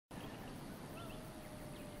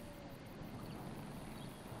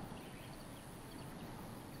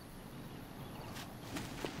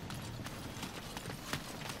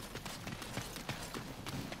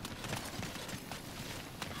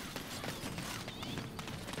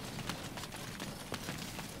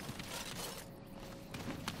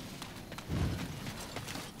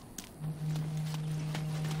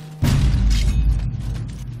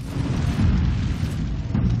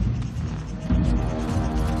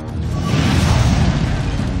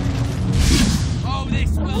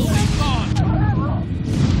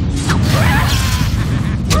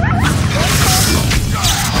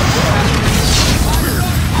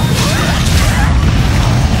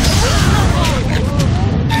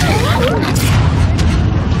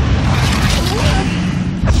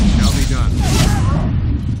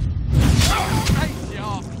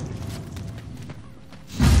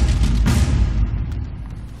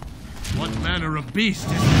beast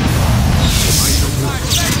is...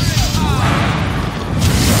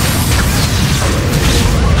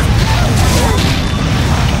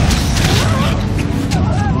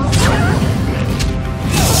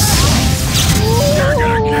 You're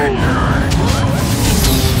gonna get yours!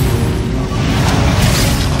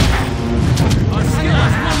 Our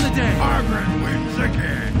Silas won the day! Margaret wins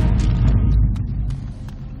again!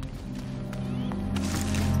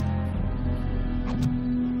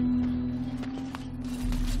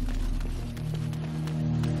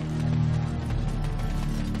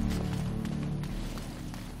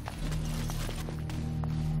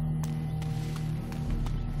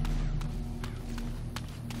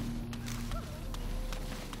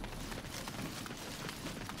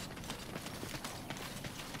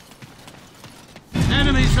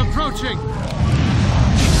 Enemies approaching!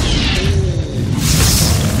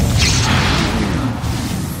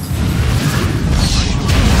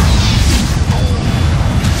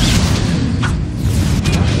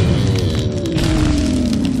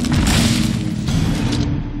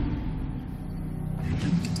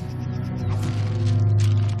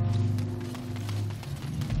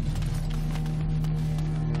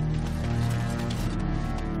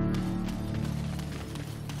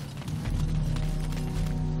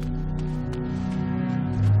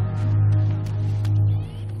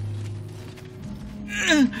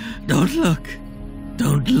 Don't look.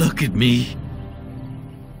 Don't look at me.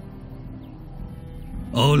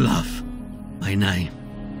 Olaf, my name.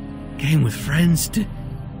 Came with friends to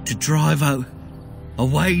drive out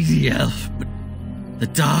away the elf, but the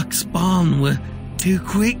dark spawn were too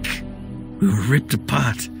quick. We were ripped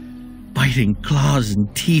apart, biting claws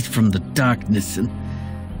and teeth from the darkness, and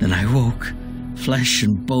then I woke, flesh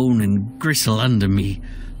and bone and gristle under me,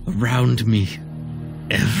 around me.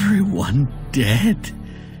 Everyone dead.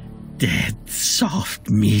 Dead, soft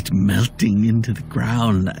meat melting into the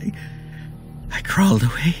ground. I crawled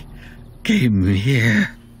away, came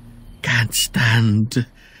here. Can't stand to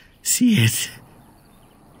see it.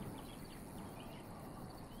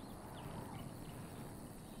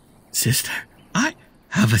 Sister? I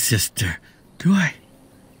have a sister. Do I?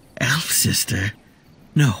 Elf sister?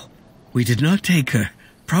 No, we did not take her.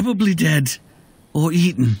 Probably dead. Or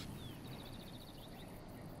eaten.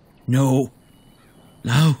 No.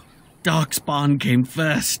 No. Darkspawn came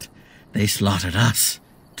first. They slaughtered us,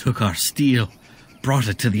 took our steel, brought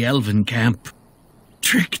it to the elven camp,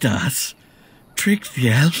 tricked us, tricked the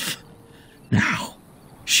elf. Now,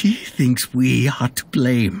 she thinks we are to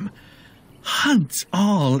blame, hunts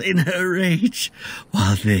all in her rage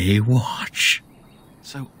while they watch.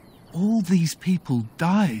 So, all these people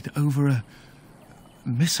died over a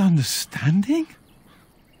misunderstanding?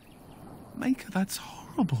 Maker, that's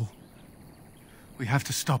horrible. We have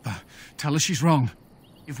to stop her. Tell her she's wrong.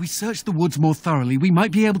 If we search the woods more thoroughly, we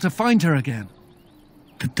might be able to find her again.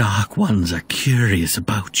 The Dark Ones are curious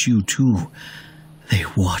about you too. They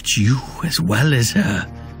watch you as well as her.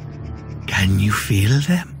 Can you feel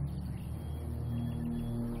them?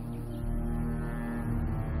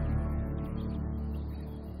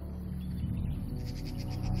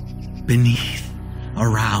 Beneath,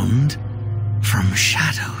 around, from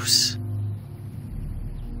shadows.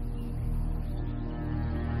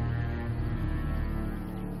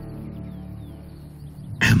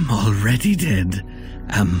 Am already dead.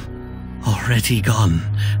 Am already gone.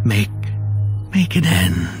 Make an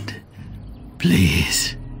end,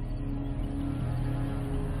 please.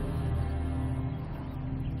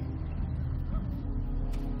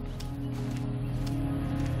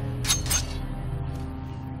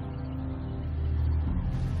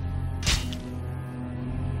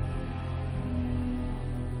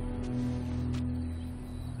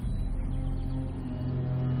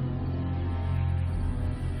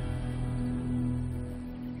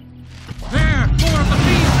 There! More of the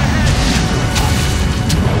beast ahead!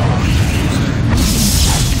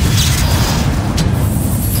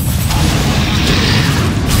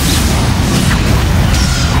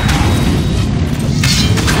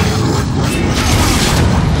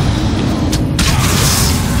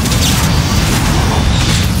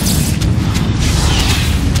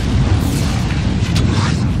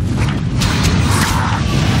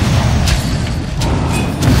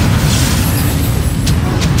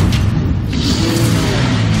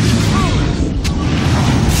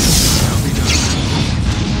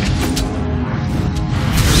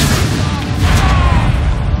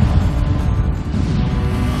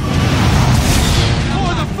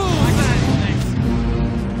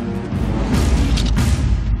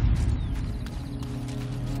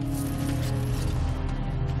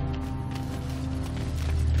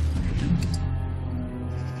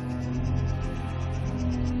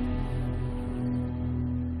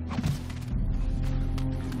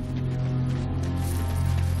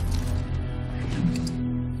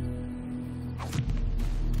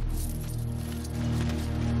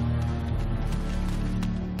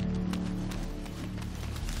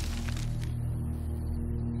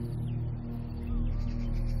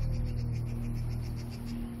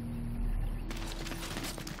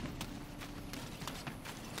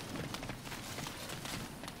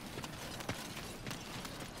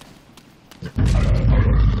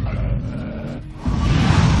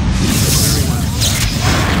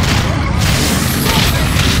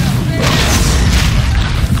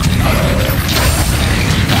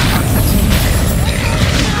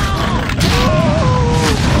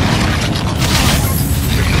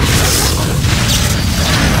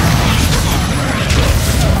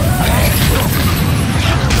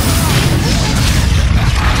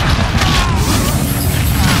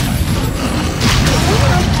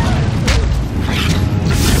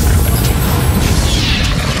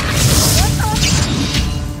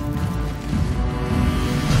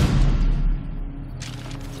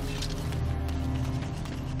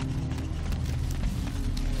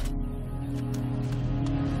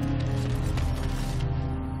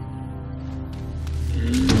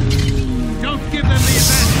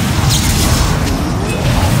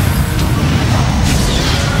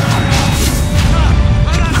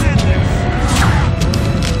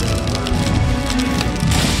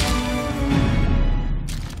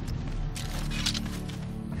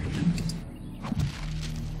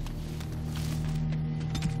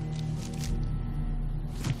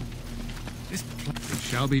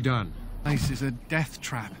 Shall be done. This is a death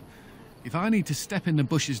trap. If I need to step in the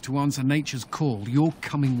bushes to answer nature's call, you're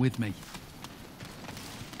coming with me.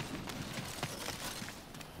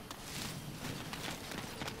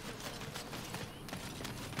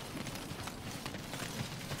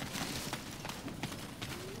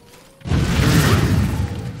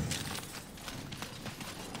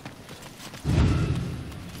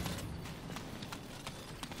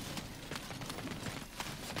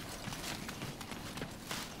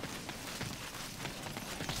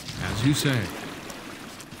 As you say.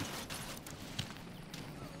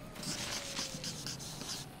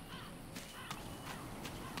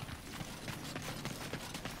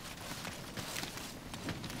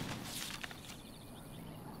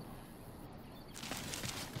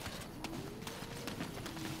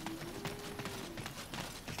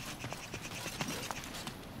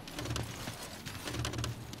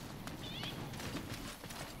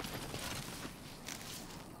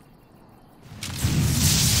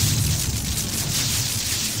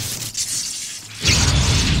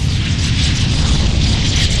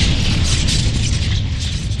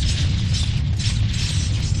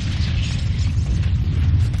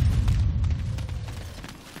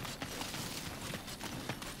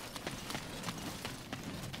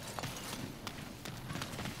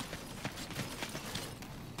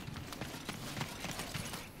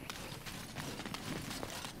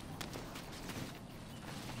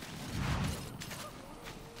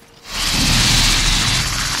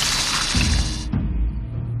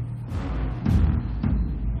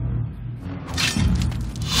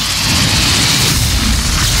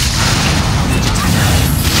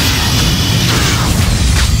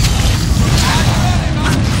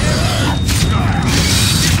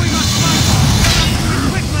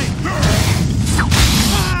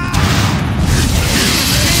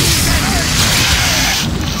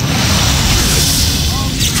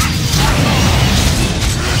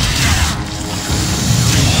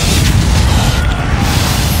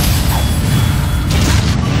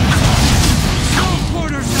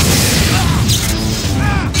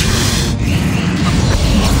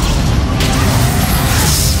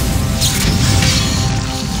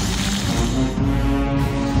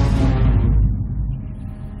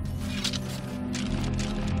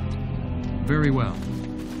 Very well.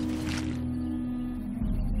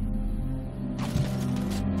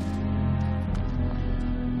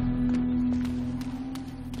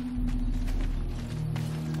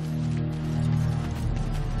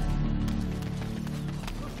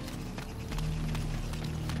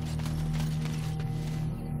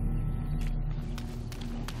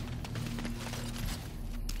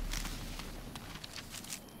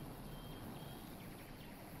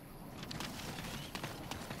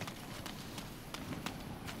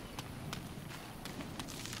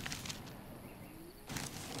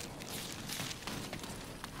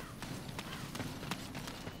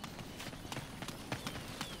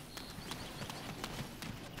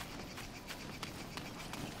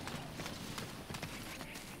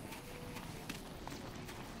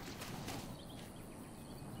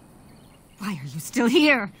 Why are you still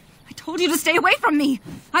here? I told you to stay away from me!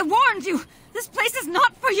 I warned you! This place is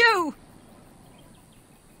not for you!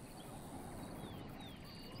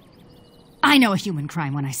 I know a human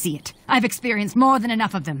crime when I see it. I've experienced more than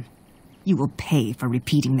enough of them. You will pay for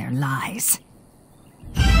repeating their lies.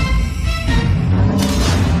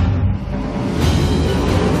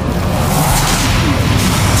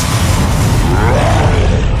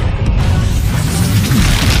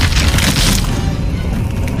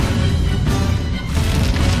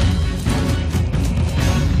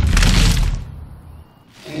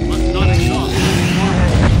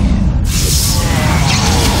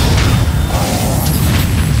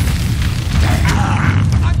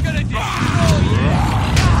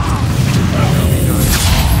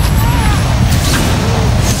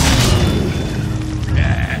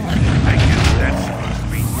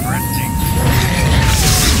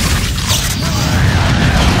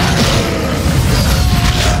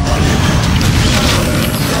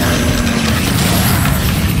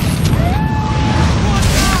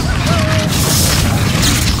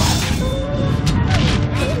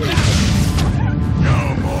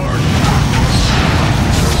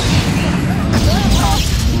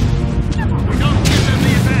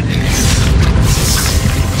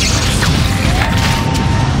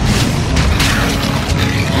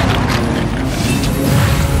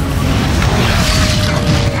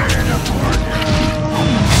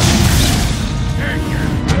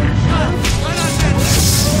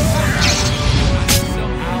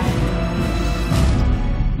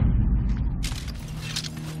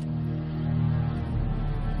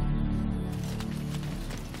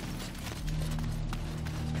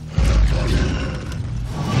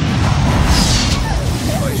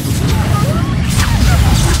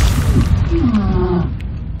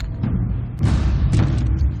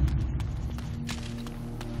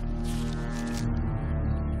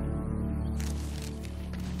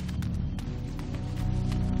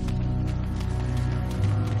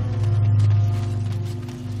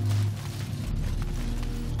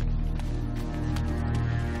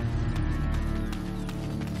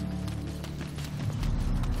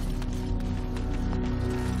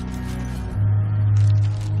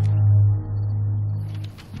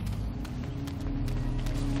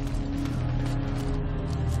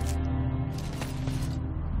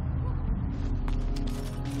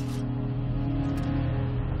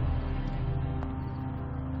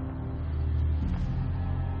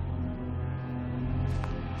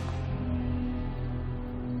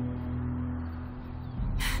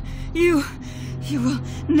 You will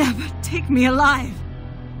never take me alive.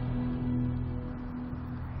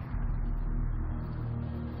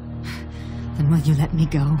 Then will you let me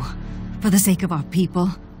go? For the sake of our people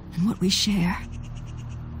and what we share?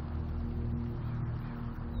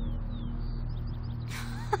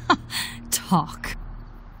 Talk.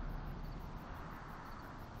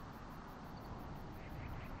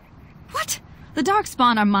 What? The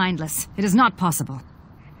Darkspawn are mindless. It is not possible.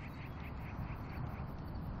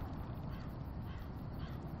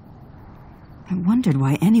 I wondered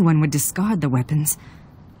why anyone would discard the weapons.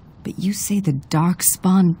 But you say the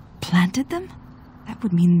Darkspawn planted them? That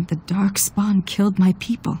would mean the Darkspawn killed my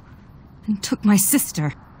people and took my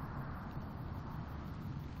sister.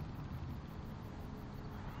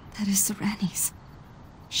 That is Sereni's.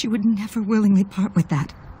 She would never willingly part with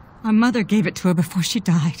that. Our mother gave it to her before she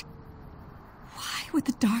died. Why would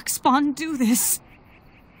the Darkspawn do this?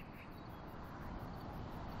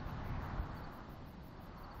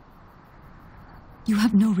 You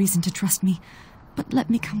have no reason to trust me, but let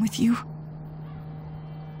me come with you.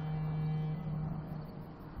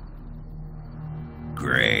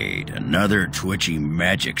 Great, another twitchy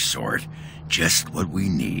magic sword. Just what we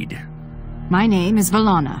need. My name is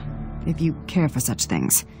Valana, if you care for such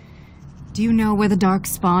things. Do you know where the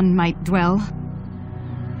Darkspawn might dwell?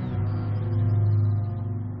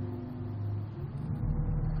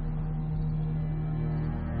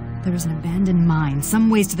 There is an abandoned mine some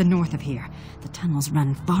ways to the north of here. The tunnels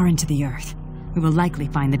run far into the earth. We will likely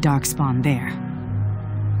find the Darkspawn there.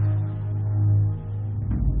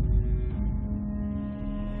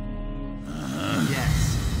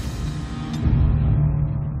 Yes.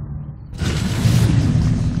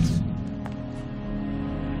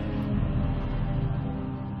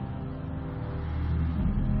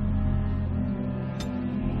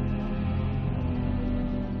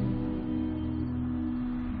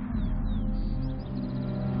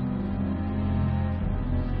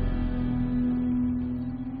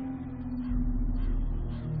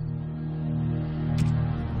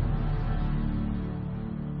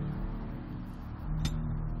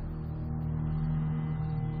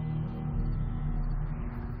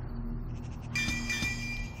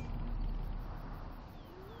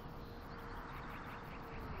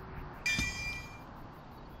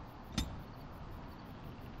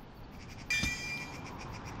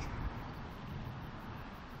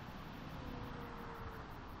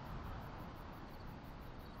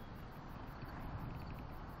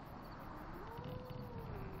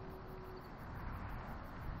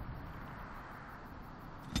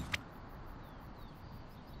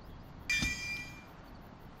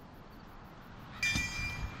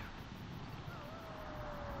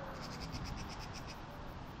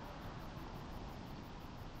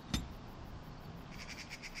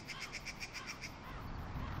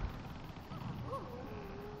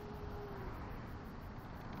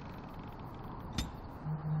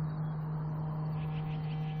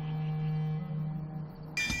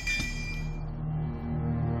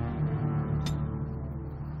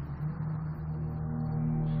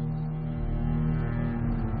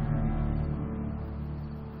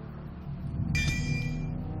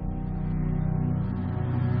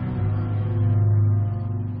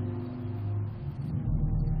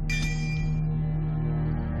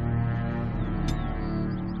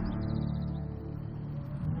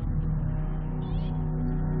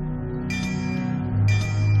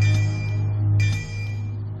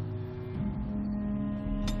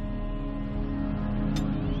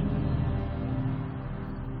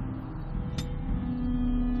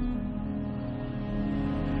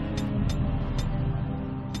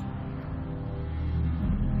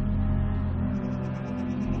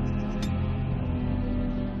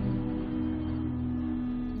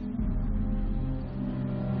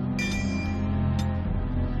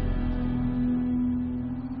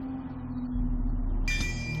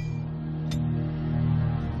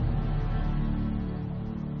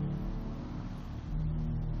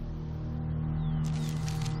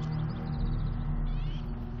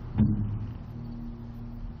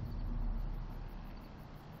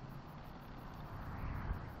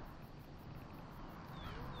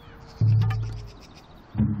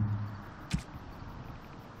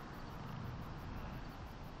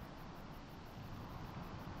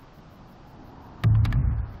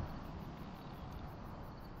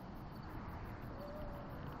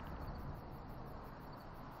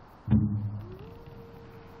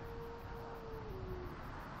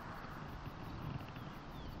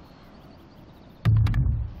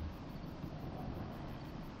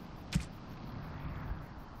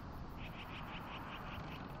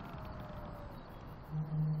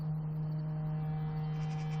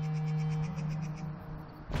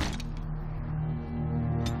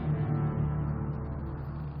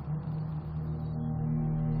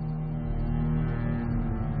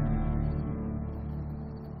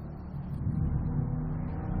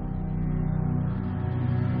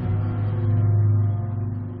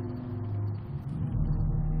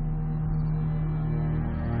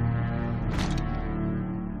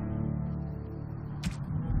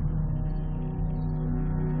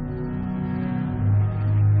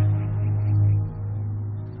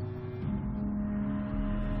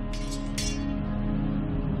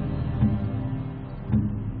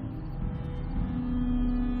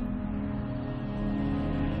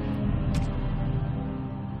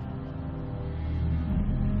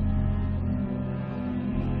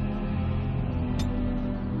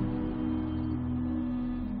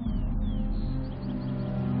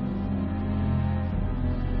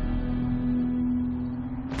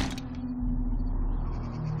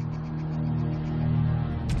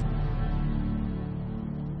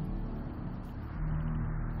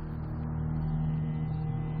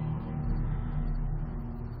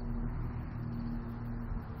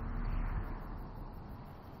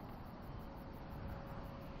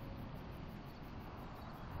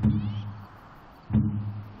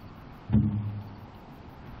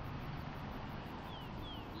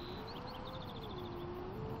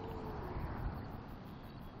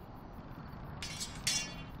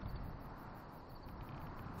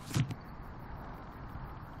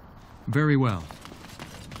 Very well.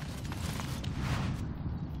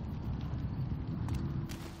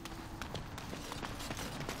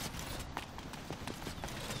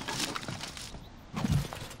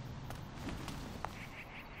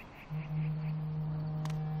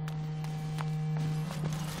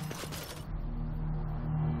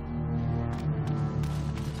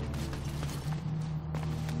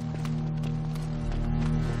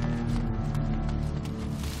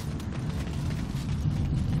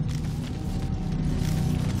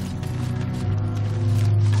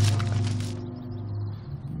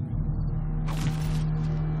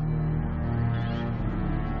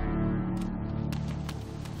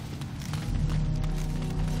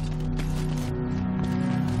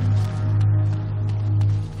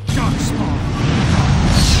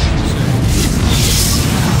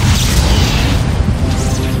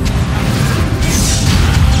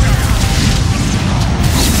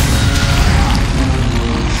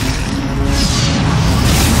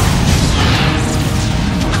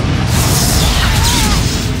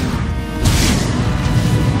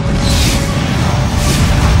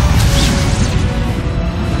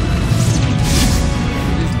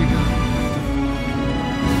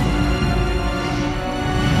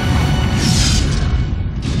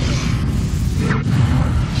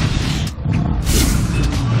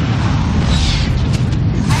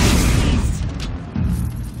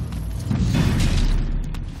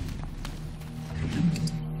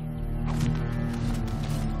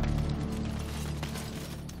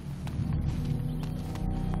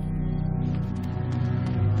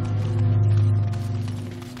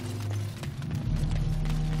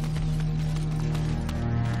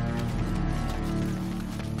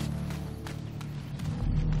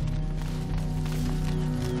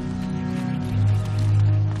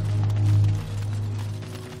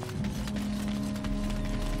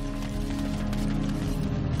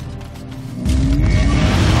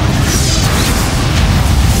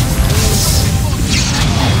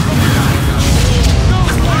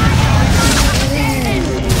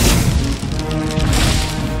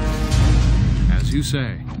 You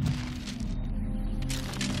say.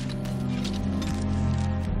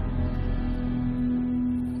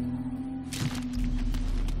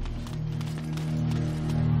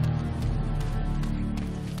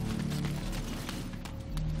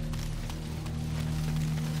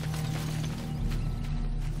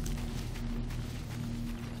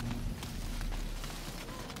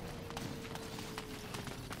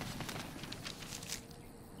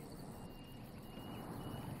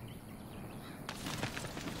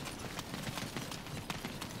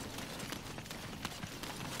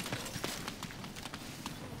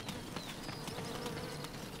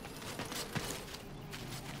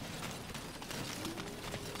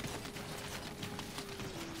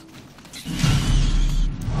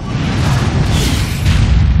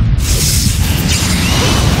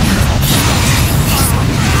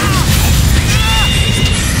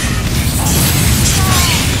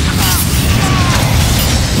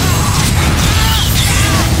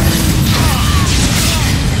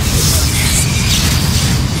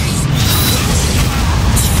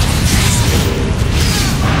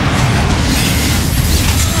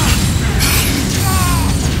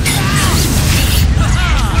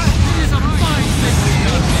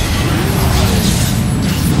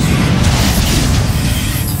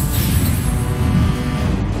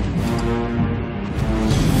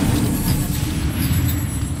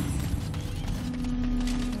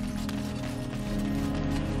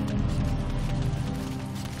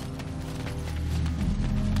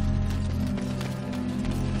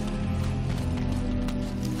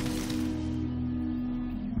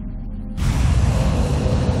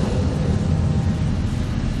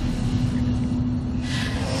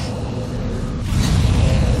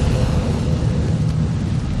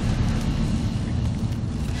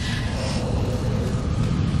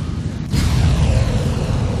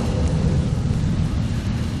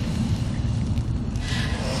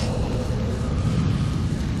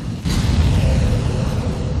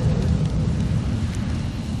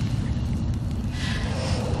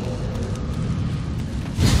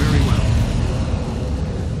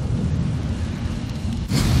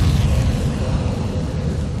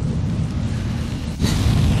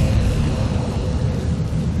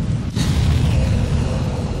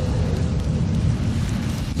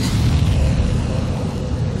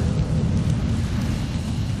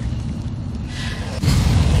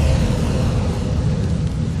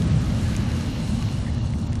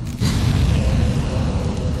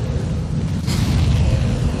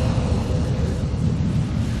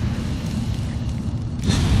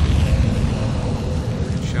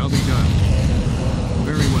 begun.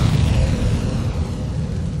 Very well.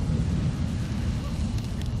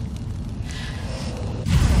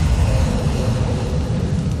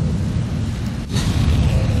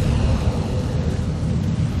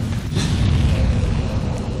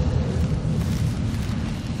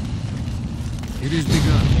 It is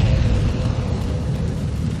begun.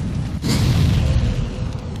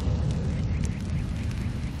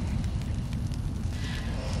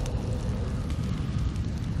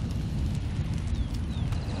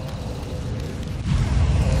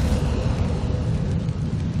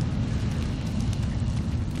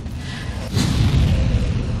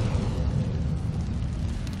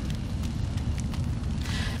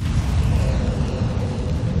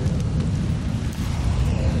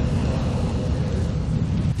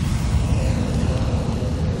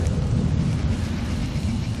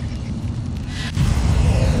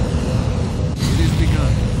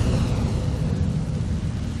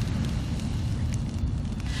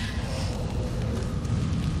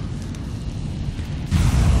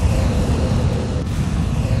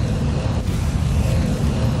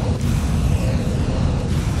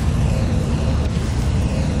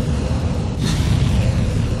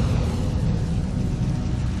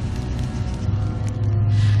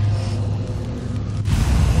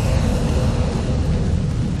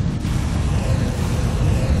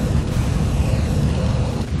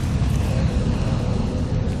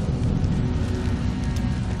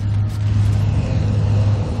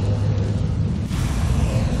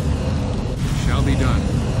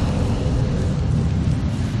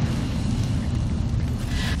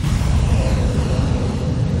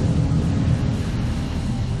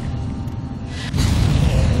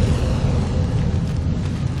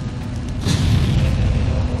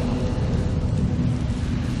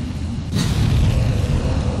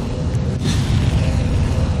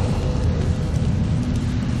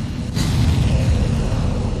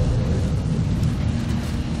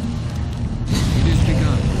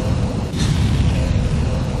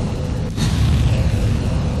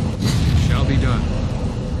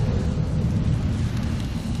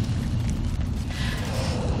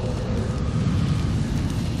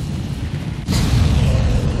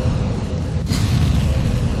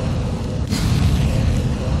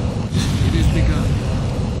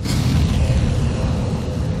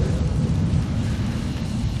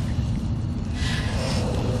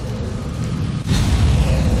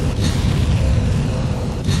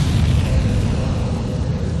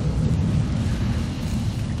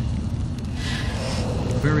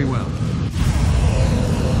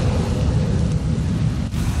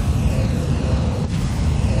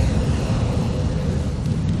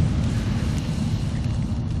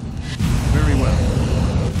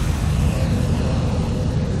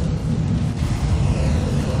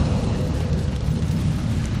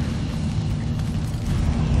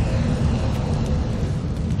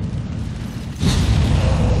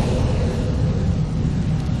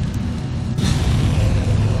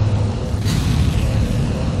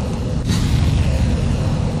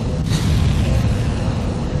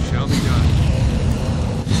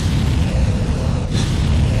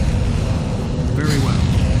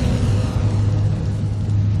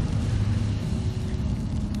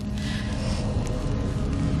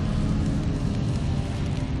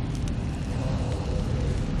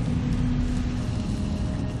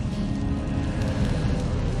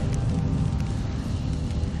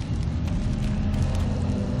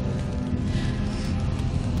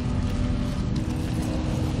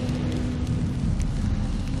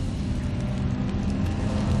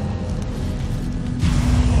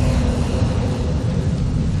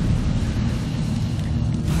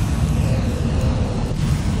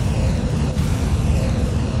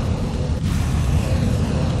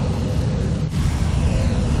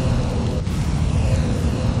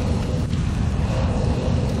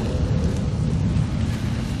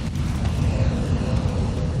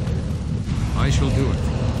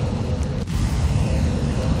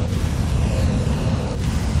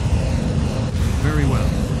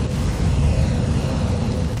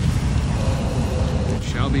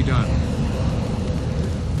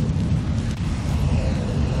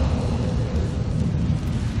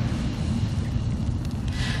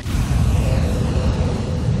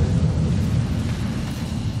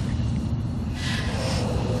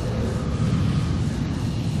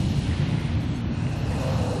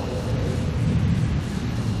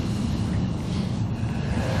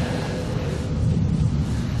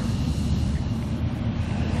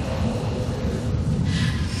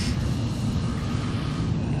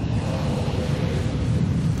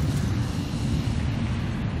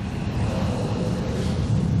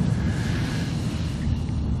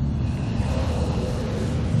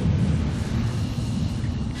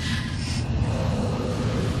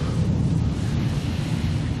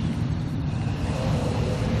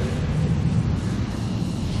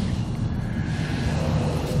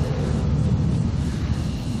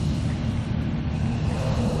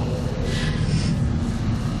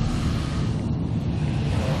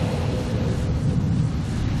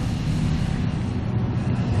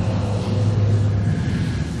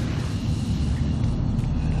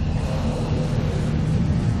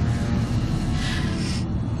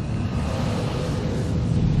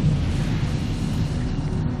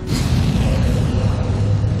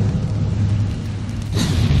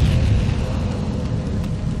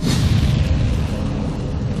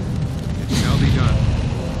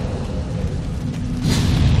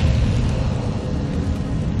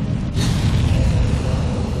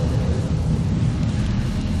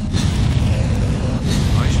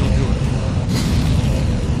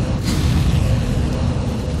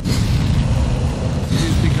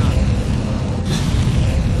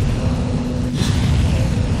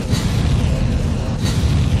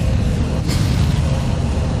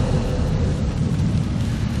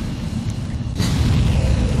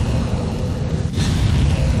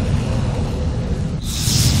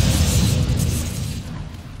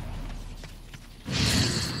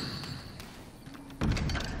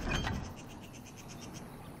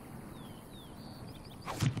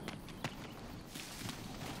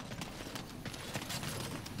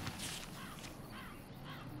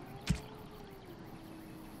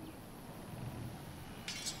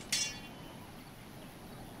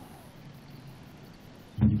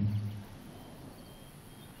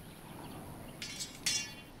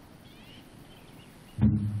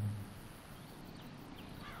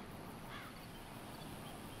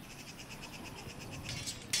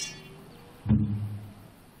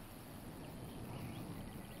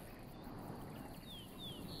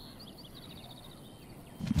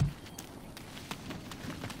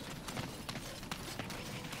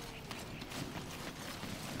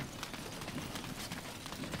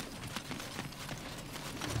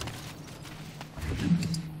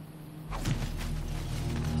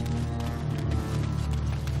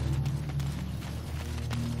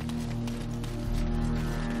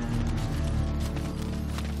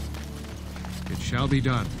 shall be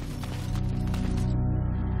done.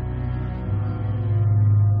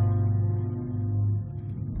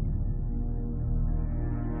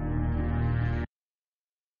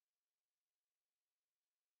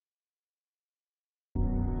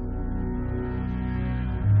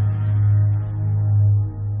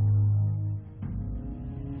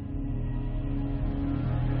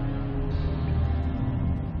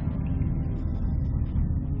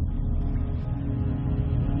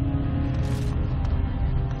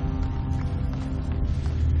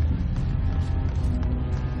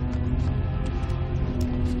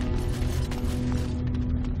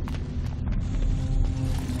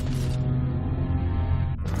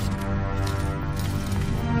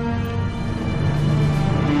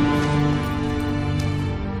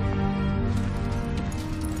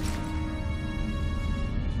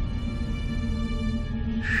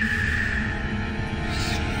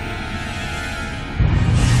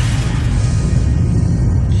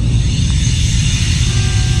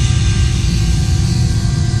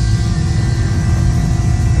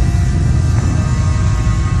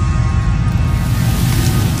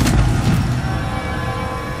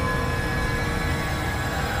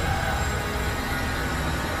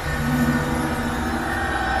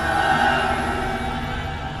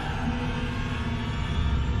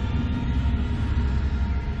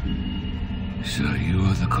 So you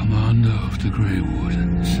are the commander of the Grey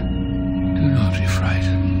Wardens. Do not be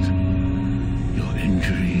frightened. Your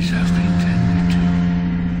injuries have been tended to.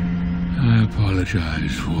 I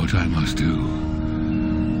apologize for what I must do.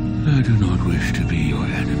 I do not wish to be your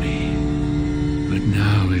enemy. But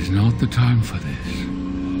now is not the time for this.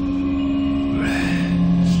 Rest.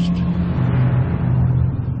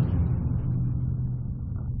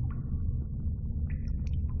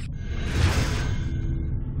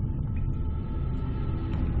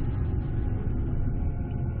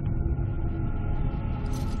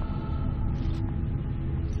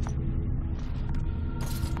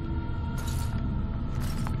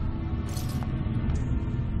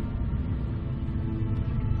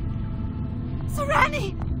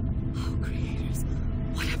 Serani! Oh, creators,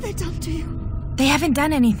 what have they done to you? They haven't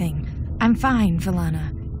done anything. I'm fine,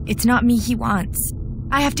 Villana. It's not me he wants.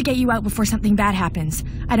 I have to get you out before something bad happens.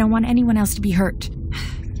 I don't want anyone else to be hurt.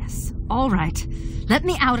 Yes, all right. Let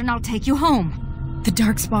me out and I'll take you home. The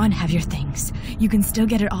Darkspawn have your things. You can still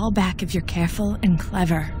get it all back if you're careful and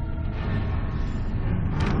clever.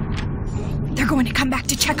 They're going to come back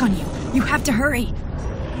to check on you. You have to hurry.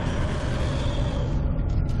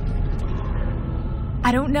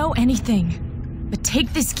 I don't know anything, but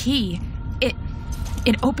take this key.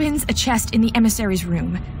 It opens a chest in the emissary's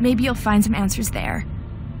room. Maybe you'll find some answers there.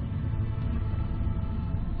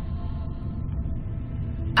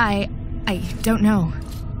 I don't know.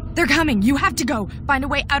 They're coming. You have to go. Find a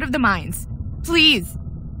way out of the mines. Please.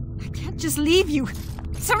 I can't just leave you.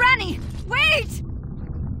 Serani, wait!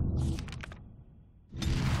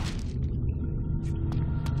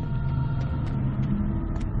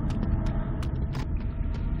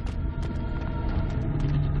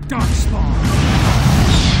 Darkspawn!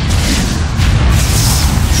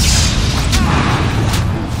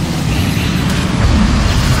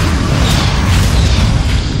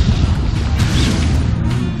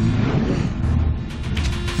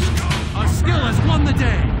 Our skill has won the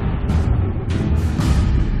day!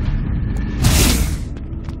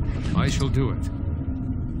 I shall do it.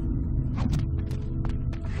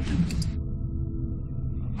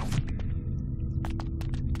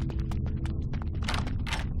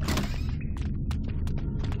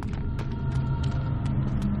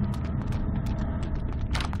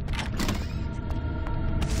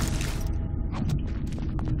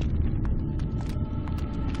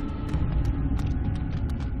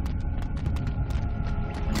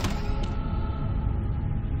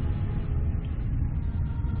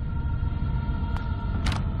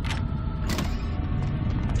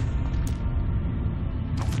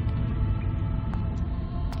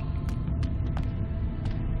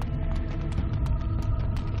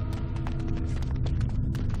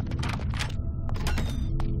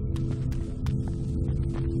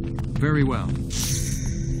 Very well.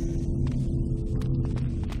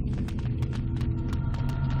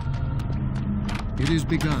 It is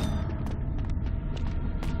begun.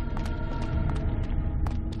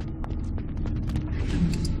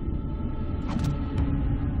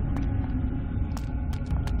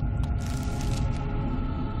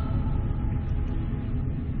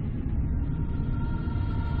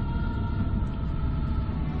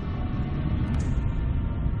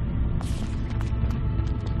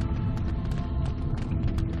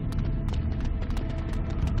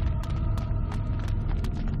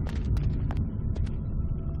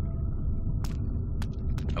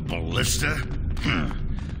 ballista?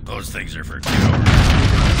 Those things are for cowards.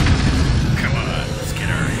 Come on, let's get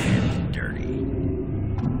our hands dirty.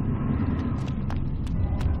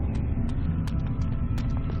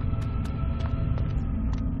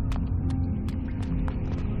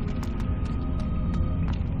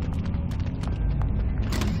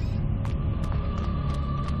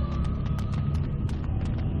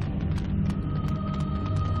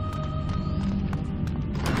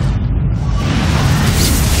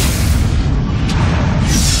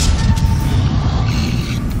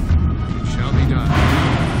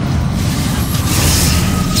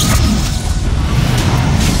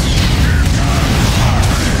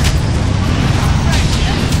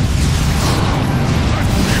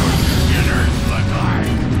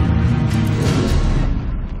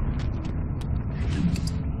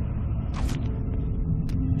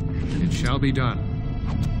 Shall be done.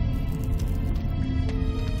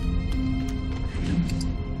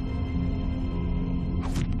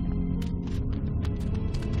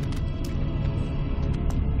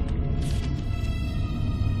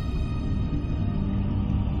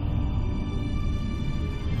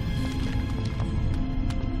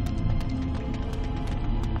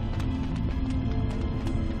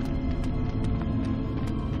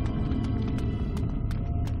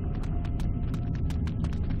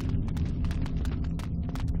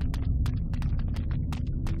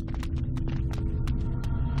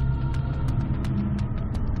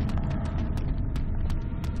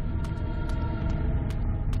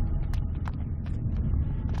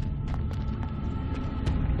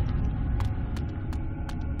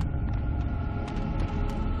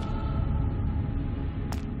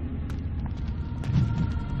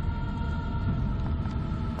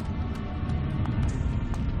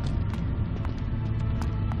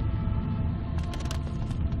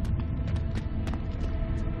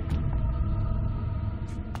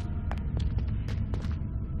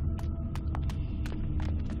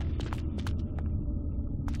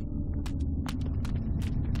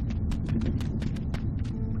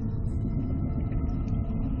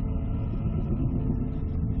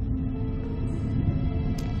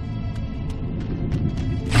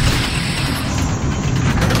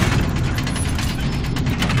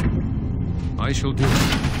 I shall do it.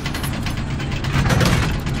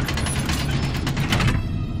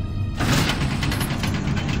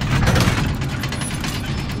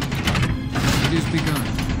 It is begun.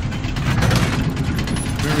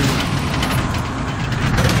 Very well.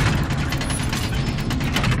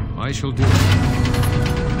 I shall do it.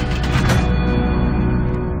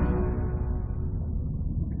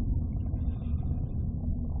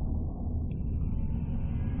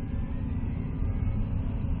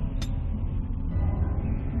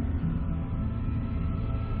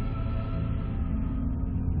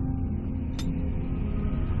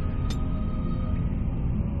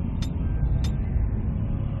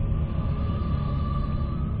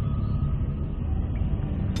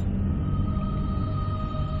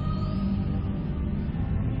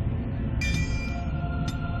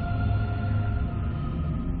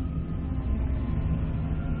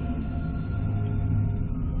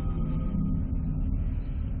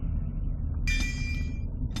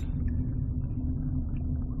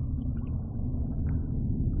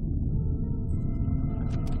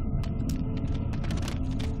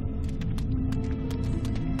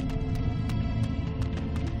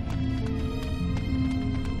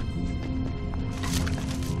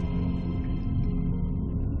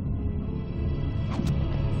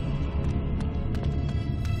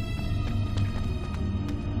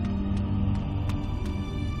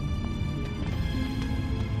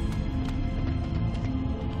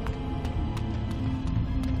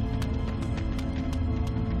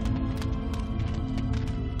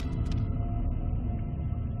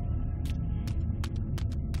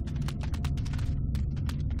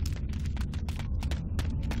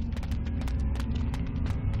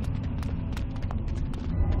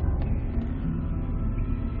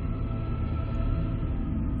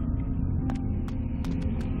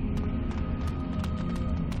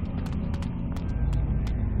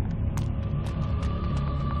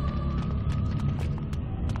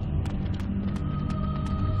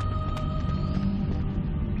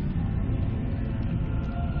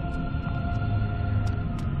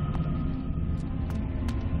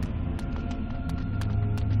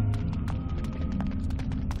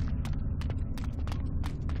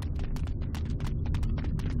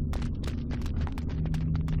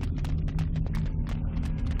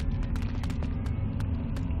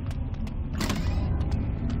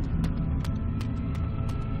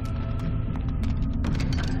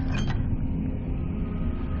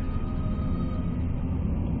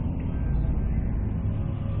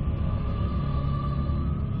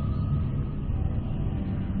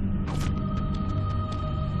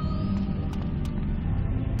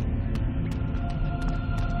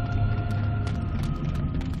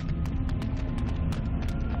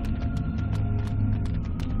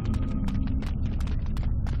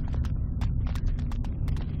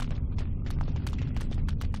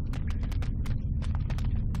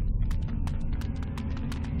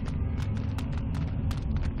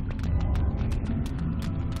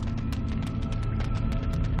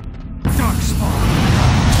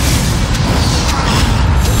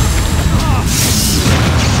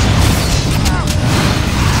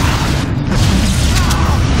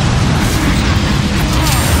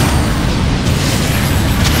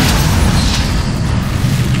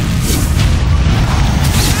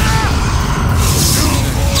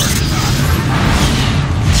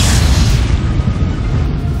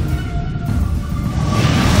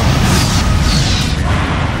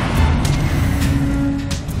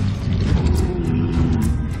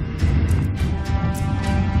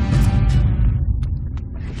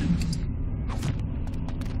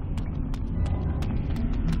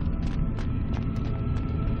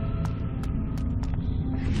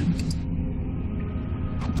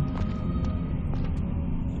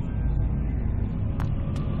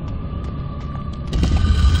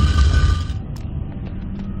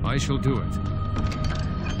 I shall do it.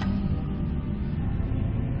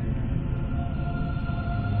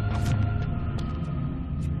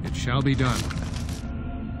 It shall be done.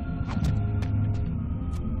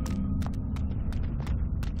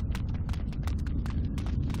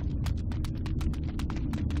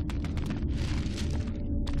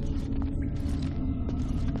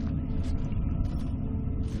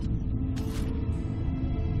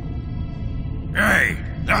 Hey,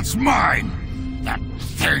 that's mine! That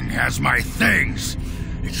thing has my things!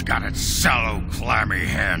 It's got its sallow, clammy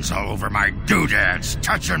hands all over my doodads,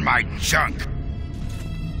 touching my junk!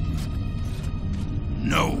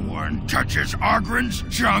 No one touches Argren's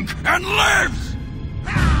junk and lives!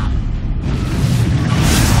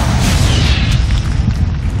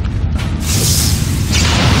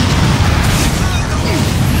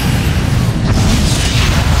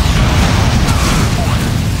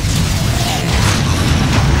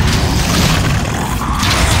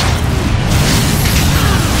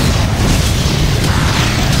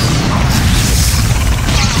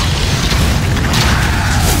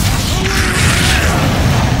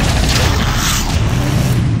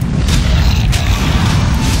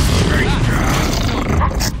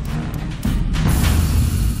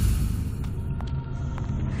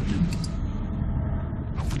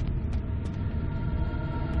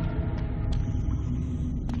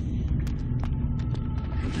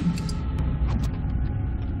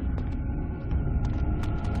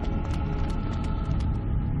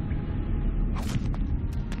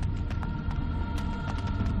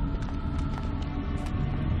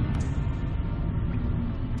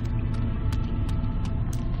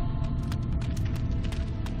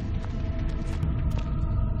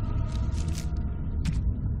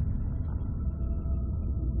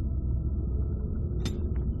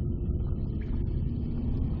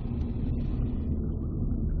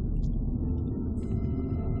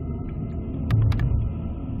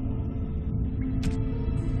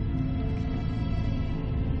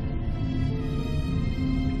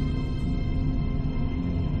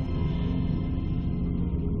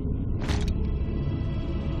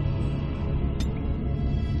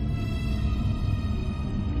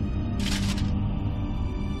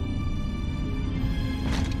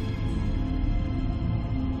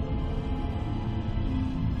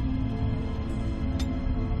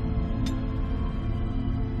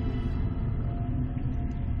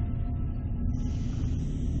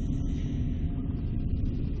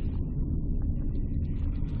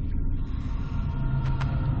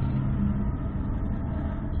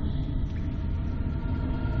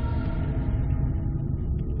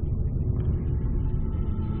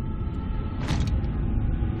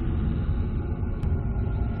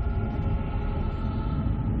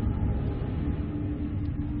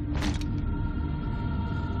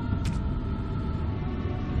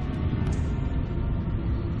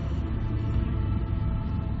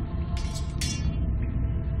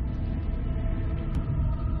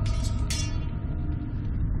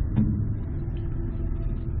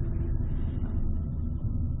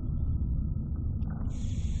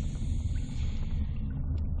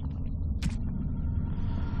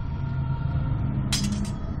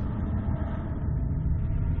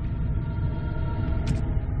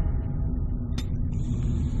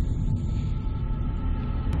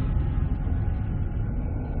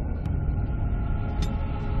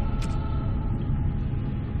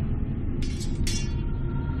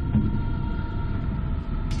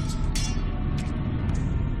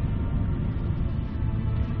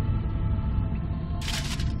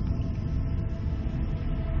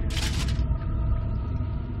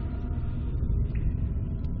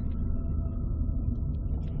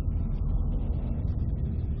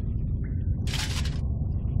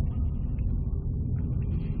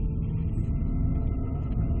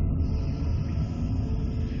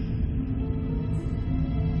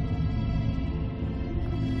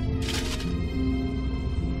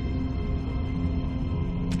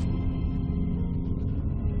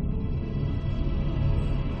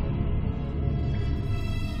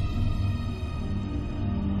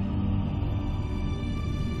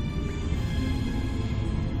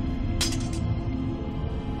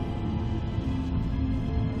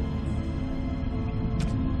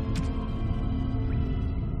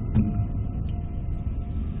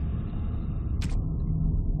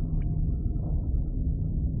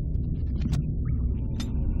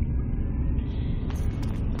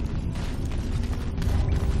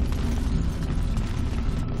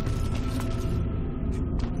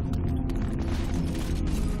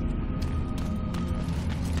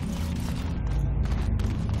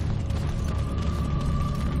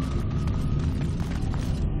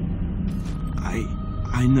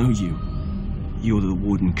 I know you. You're the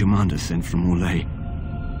Warden Commander sent from Orlais.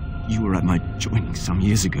 You were at my joining some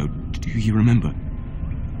years ago. Do you remember?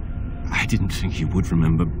 I didn't think you would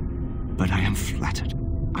remember, but I am flattered.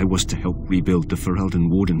 I was to help rebuild the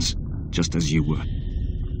Ferelden Wardens, just as you were.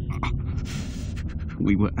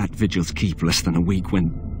 We were at Vigil's Keep less than a week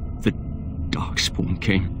when the Darkspawn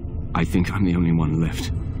came. I think I'm the only one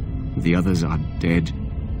left. The others are dead,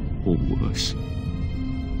 or worse.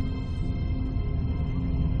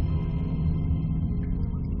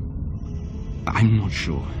 I'm not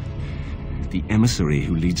sure. The emissary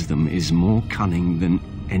who leads them is more cunning than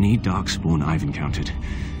any Darkspawn I've encountered.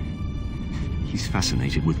 He's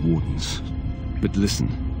fascinated with Wardens. But listen,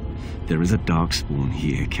 there is a Darkspawn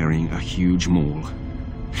here carrying a huge maul.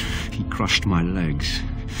 He crushed my legs.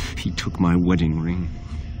 He took my wedding ring.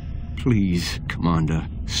 Please, Commander,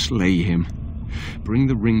 slay him. Bring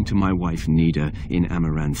the ring to my wife Nida in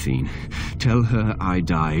Amaranthine. Tell her I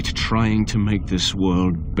died trying to make this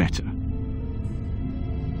world better.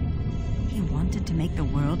 He wanted to make the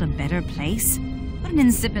world a better place? What an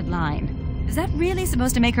insipid line. Is that really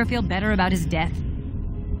supposed to make her feel better about his death?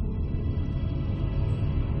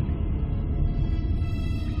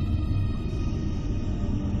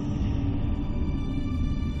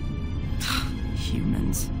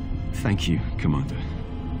 Humans. Thank you, Commander.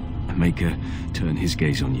 Maker turn his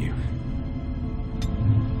gaze on you.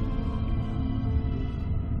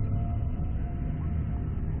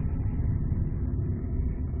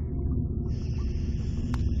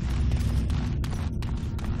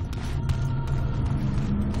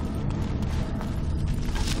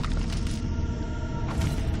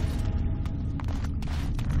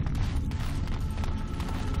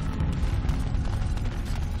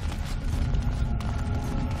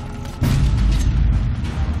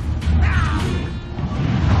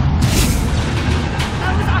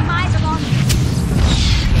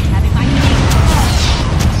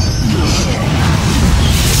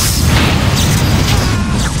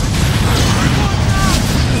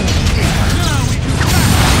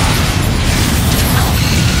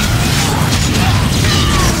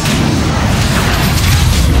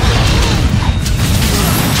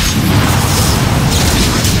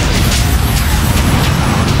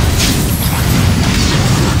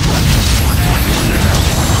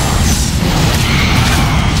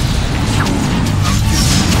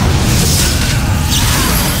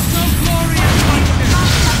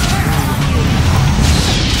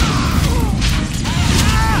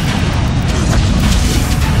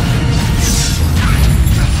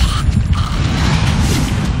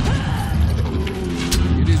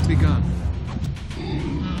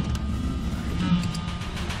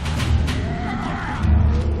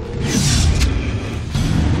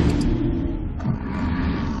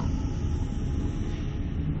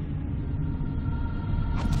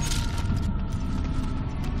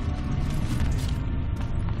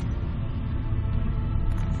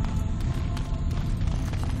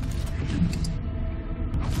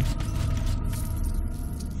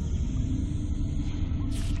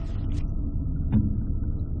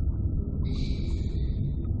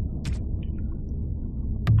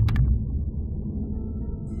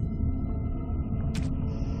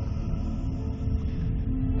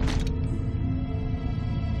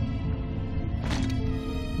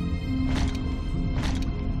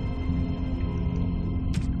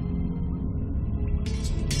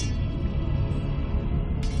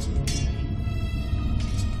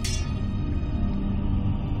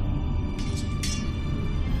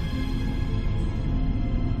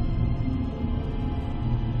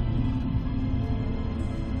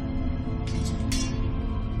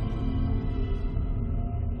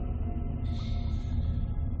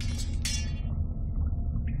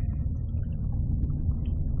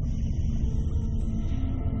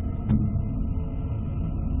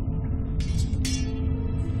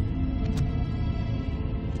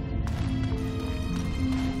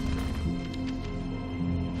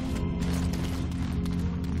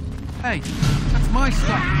 Hey, that's my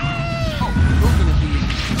stuff. Oh, you're gonna be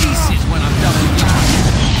in pieces when I'm done with you.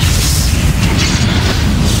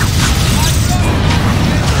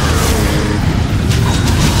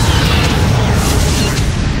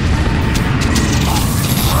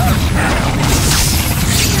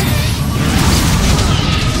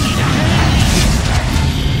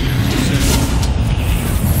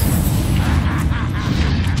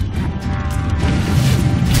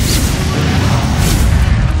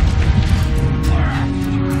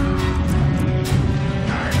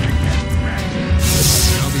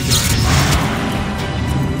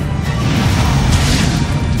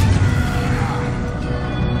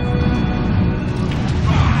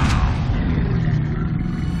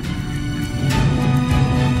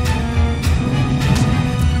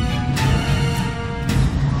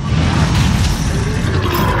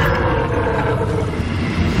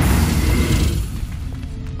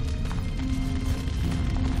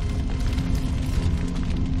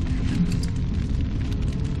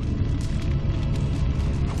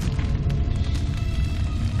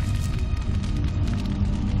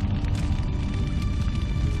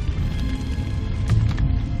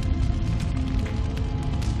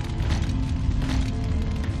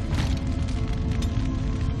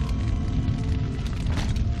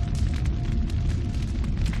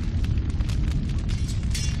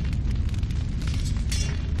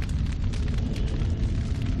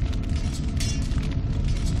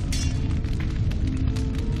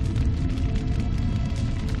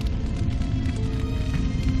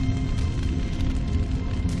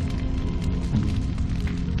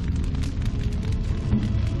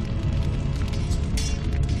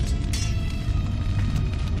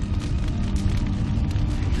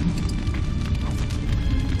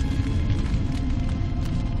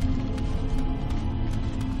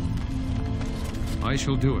 I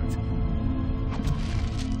shall do it.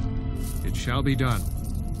 It shall be done.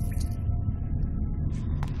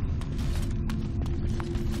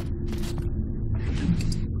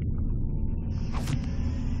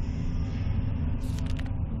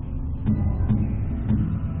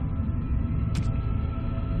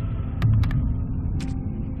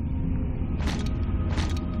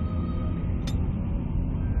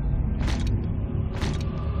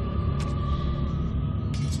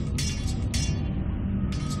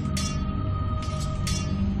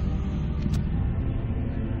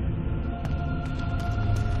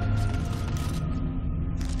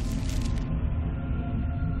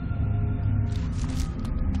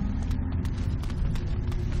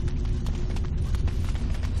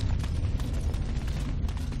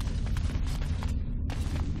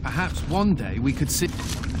 Perhaps one day we could sit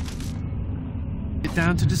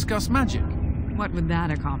down to discuss magic. What would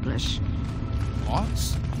that accomplish?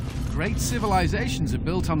 What? Great civilizations are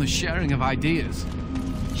built on the sharing of ideas.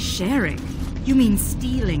 Sharing? You mean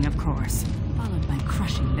stealing, of course. Followed by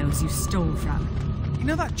crushing those you stole from. You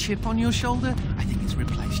know that chip on your shoulder? I think it's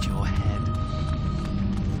replaced your head.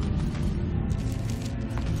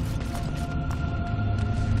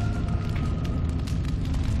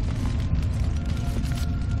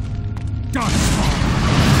 Darkspawn!